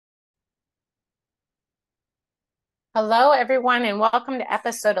Hello, everyone, and welcome to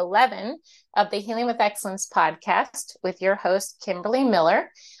episode 11 of the Healing with Excellence podcast with your host, Kimberly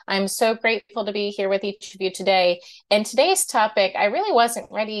Miller. I'm so grateful to be here with each of you today. And today's topic, I really wasn't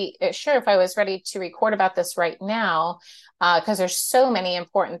sure if I was ready to record about this right now, because there's so many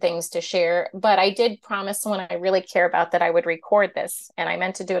important things to share. But I did promise someone I really care about that I would record this, and I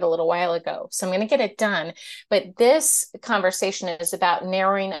meant to do it a little while ago. So I'm going to get it done. But this conversation is about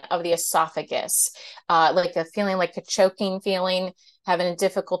narrowing of the esophagus, like a feeling like a choking feeling, having a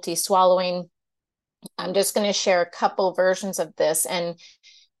difficulty swallowing. I'm just going to share a couple versions of this and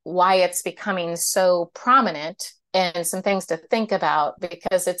why it's becoming so prominent and some things to think about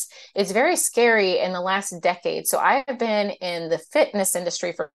because it's very scary in the last decade. So I've been in the fitness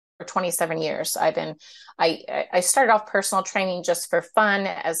industry for 27 years. I started off personal training just for fun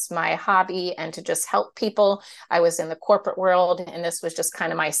as my hobby and to just help people. I was in the corporate world and this was just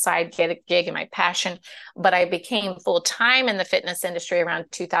kind of my side gig and my passion. But I became full time in the fitness industry around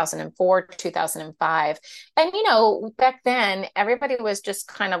 2004, 2005. And, back then everybody was just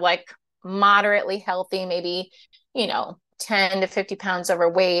kind of like moderately healthy, maybe, 10 to 50 pounds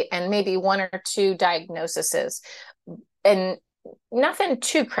overweight and maybe one or two diagnoses. And nothing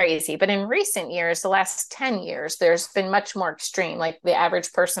too crazy, but in recent years, the last 10 years, there's been much more extreme. Like the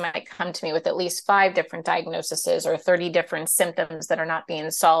average person might come to me with at least 5 different diagnoses or 30 different symptoms that are not being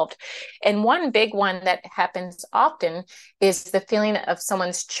solved. And one big one that happens often is the feeling of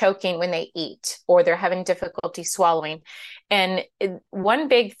someone's choking when they eat or they're having difficulty swallowing. And one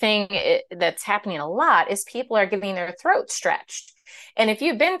big thing that's happening a lot is people are getting their throat stretched. And if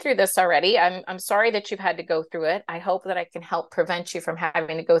you've been through this already, I'm sorry that you've had to go through it. I hope that I can help prevent you from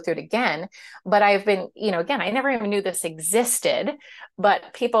having to go through it again. But I've been, again, I never even knew this existed,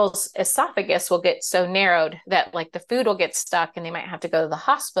 but people's esophagus will get so narrowed that like the food will get stuck and they might have to go to the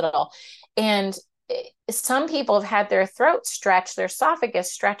hospital. And some people have had their throat stretched, their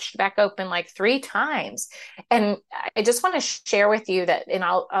esophagus stretched back open like 3 times. And I just want to share with you that, and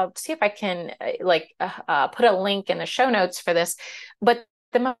I'll see if I can put a link in the show notes for this. But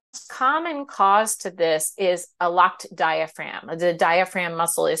the most common cause to this is a locked diaphragm. The diaphragm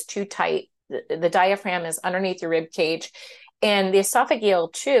muscle is too tight. The diaphragm is underneath your rib cage, and the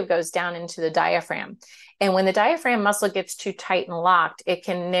esophageal tube goes down into the diaphragm. And when the diaphragm muscle gets too tight and locked, it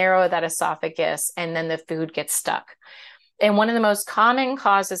can narrow that esophagus and then the food gets stuck. And one of the most common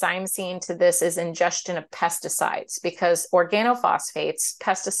causes I'm seeing to this is ingestion of pesticides, because organophosphates,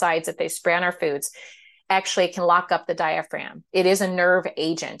 pesticides that they spray on our foods, actually can lock up the diaphragm. It is a nerve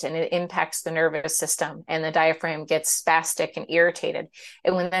agent and it impacts the nervous system, and the diaphragm gets spastic and irritated.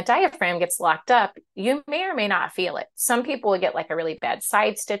 And when the diaphragm gets locked up, you may or may not feel it. Some people will get like a really bad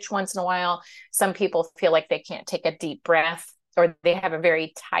side stitch once in a while. Some people feel like they can't take a deep breath, or they have a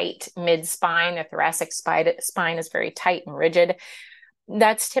very tight mid spine. The thoracic spine is very tight and rigid.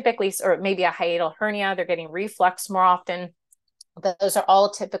 That's typically, or maybe a hiatal hernia. They're getting reflux more often. Those are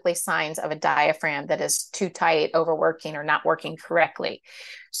all typically signs of a diaphragm that is too tight, overworking, or not working correctly.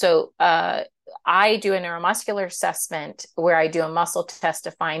 So I do a neuromuscular assessment where I do a muscle test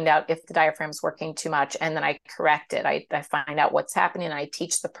to find out if the diaphragm is working too much, and then I correct it. I find out what's happening. I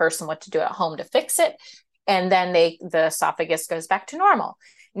teach the person what to do at home to fix it, and then the esophagus goes back to normal.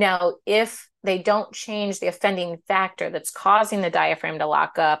 Now, if they don't change the offending factor that's causing the diaphragm to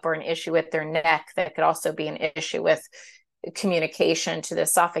lock up, or an issue with their neck, that could also be an issue with communication to the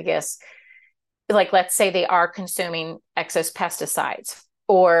esophagus, like let's say they are consuming excess pesticides.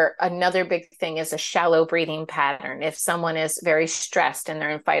 Or another big thing is a shallow breathing pattern. If someone is very stressed and they're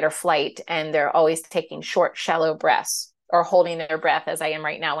in fight or flight and they're always taking short, shallow breaths or holding their breath, as I am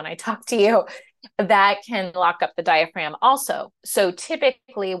right now when I talk to you, that can lock up the diaphragm also. So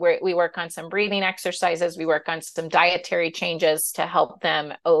typically we work on some breathing exercises. We work on some dietary changes to help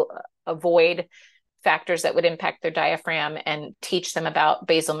them avoid factors that would impact their diaphragm, and teach them about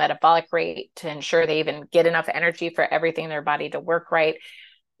basal metabolic rate to ensure they even get enough energy for everything in their body to work right.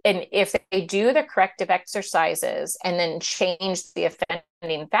 And if they do the corrective exercises and then change the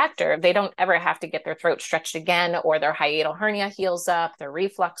offending factor, they don't ever have to get their throat stretched again, or their hiatal hernia heals up, their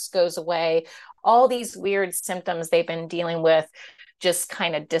reflux goes away. All these weird symptoms they've been dealing with just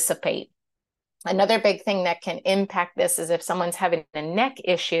kind of dissipate. Another big thing that can impact this is if someone's having a neck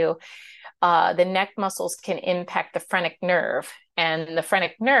issue. The neck muscles can impact the phrenic nerve, and the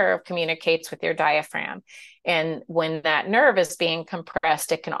phrenic nerve communicates with your diaphragm. And when that nerve is being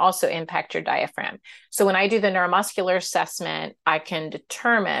compressed, it can also impact your diaphragm. So when I do the neuromuscular assessment, I can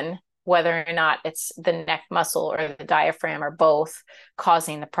determine whether or not it's the neck muscle or the diaphragm or both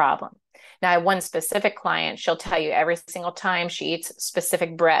causing the problem. Now, I have one specific client, she'll tell you every single time she eats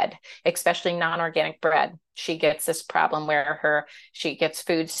specific bread, especially non-organic bread, she gets this problem where she gets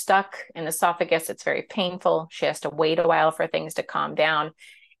food stuck in the esophagus. It's very painful. She has to wait a while for things to calm down.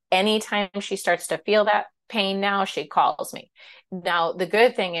 Anytime she starts to feel that pain now, she calls me. Now, the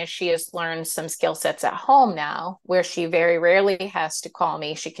good thing is she has learned some skill sets at home now where she very rarely has to call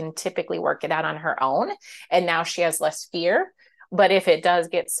me. She can typically work it out on her own. And now she has less fear. But if it does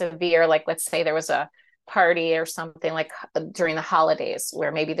get severe, like let's say there was a party or something like during the holidays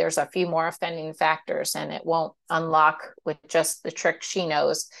where maybe there's a few more offending factors and it won't unlock with just the trick she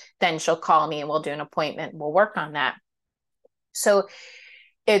knows, then she'll call me and we'll do an appointment. We'll work on that. So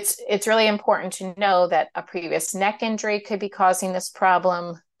it's really important to know that a previous neck injury could be causing this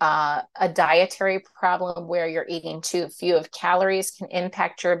problem. A dietary problem where you're eating too few of calories can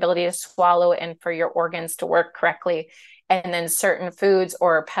impact your ability to swallow and for your organs to work correctly. And then certain foods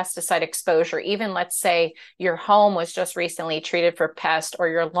or pesticide exposure, even let's say your home was just recently treated for pest or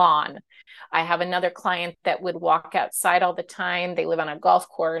your lawn. I have another client that would walk outside all the time. They live on a golf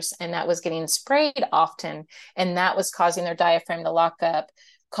course and that was getting sprayed often. And that was causing their diaphragm to lock up,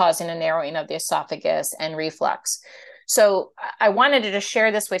 causing a narrowing of the esophagus and reflux. So I wanted to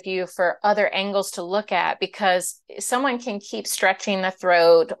share this with you for other angles to look at, because someone can keep stretching the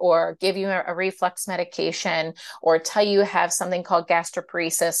throat or give you a reflux medication or tell you have something called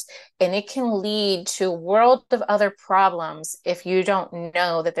gastroparesis, and it can lead to a world of other problems if you don't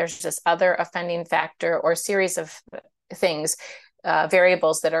know that there's this other offending factor or series of things,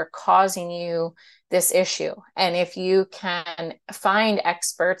 variables that are causing you this issue. And if you can find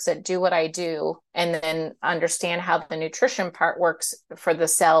experts that do what I do and then understand how the nutrition part works for the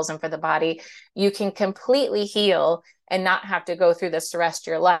cells and for the body, you can completely heal and not have to go through this the rest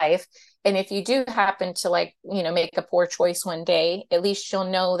of your life. And if you do happen to make a poor choice one day, at least you'll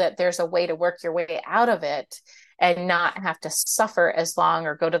know that there's a way to work your way out of it and not have to suffer as long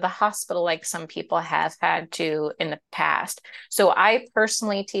or go to the hospital like some people have had to in the past. So I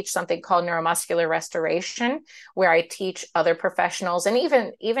personally teach something called neuromuscular restoration, where I teach other professionals and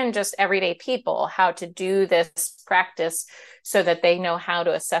even just everyday people how to do this practice so that they know how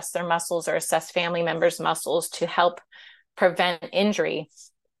to assess their muscles or assess family members' muscles to help prevent injury.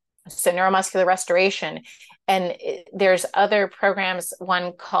 So neuromuscular restoration. And there's other programs,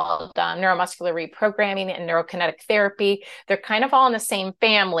 one called neuromuscular reprogramming and neurokinetic therapy. They're kind of all in the same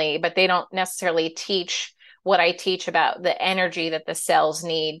family, but they don't necessarily teach what I teach about the energy that the cells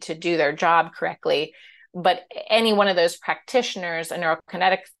need to do their job correctly. But any one of those practitioners, a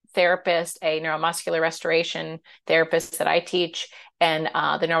neurokinetic therapist, a neuromuscular restoration therapist that I teach, and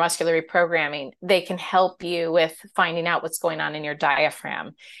the neuromuscular reprogramming, they can help you with finding out what's going on in your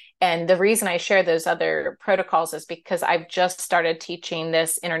diaphragm. And the reason I share those other protocols is because I've just started teaching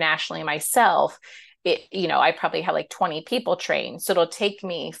this internationally myself. I probably have like 20 people trained. So it'll take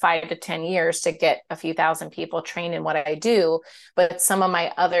me 5 to 10 years to get a few thousand people trained in what I do. But some of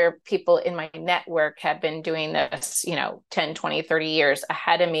my other people in my network have been doing this, 10, 20, 30 years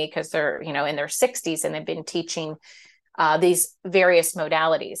ahead of me because they're, in their 60s and they've been teaching these various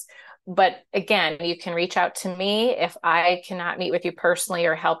modalities. But again, you can reach out to me if I cannot meet with you personally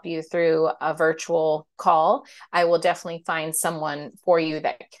or help you through a virtual call. I will definitely find someone for you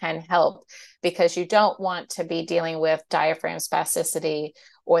that can help, because you don't want to be dealing with diaphragm spasticity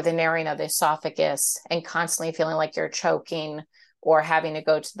or the narrowing of the esophagus and constantly feeling like you're choking or having to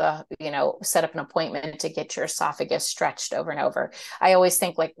go to the, set up an appointment to get your esophagus stretched over and over. I always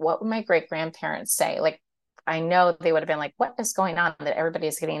think, like, what would my great grandparents say? Like, I know they would have been like, what is going on that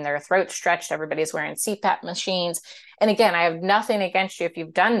everybody's getting their throat stretched? Everybody's wearing CPAP machines. And again, I have nothing against you if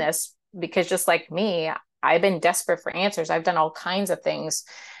you've done this, because just like me, I've been desperate for answers. I've done all kinds of things,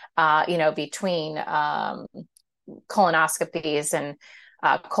 between colonoscopies and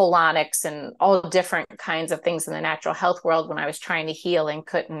colonics and all different kinds of things in the natural health world when I was trying to heal and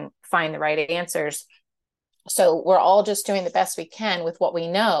couldn't find the right answers. So we're all just doing the best we can with what we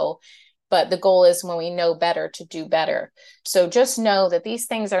know. But the goal is, when we know better, to do better. So just know that these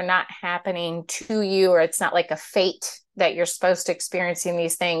things are not happening to you, or it's not like a fate that you're supposed to experiencing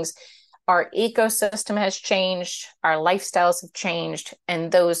these things. Our ecosystem has changed, our lifestyles have changed,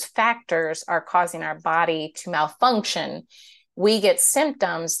 and those factors are causing our body to malfunction. We get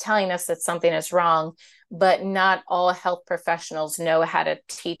symptoms telling us that something is wrong, but not all health professionals know how to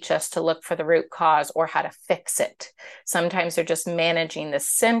teach us to look for the root cause or how to fix it. Sometimes they're just managing the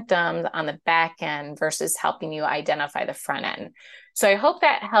symptoms on the back end versus helping you identify the front end. So I hope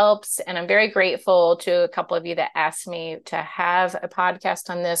that helps. And I'm very grateful to a couple of you that asked me to have a podcast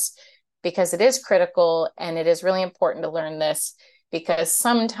on this, because it is critical, and it is really important to learn this, because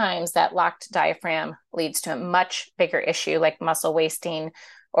sometimes that locked diaphragm leads to a much bigger issue like muscle wasting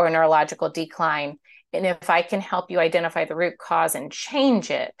or neurological decline. And if I can help you identify the root cause and change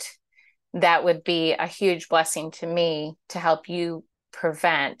it, that would be a huge blessing to me to help you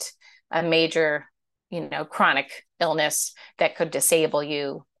prevent a major, chronic illness that could disable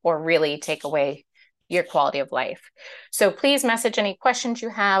you or really take away your quality of life. So please message any questions you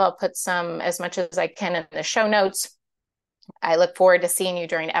have. I'll put some, as much as I can, in the show notes. I look forward to seeing you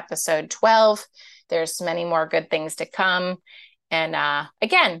during episode 12. There's many more good things to come. And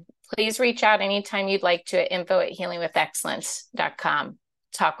again, please reach out anytime you'd like to at info@healingwithexcellence.com.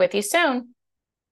 Talk with you soon.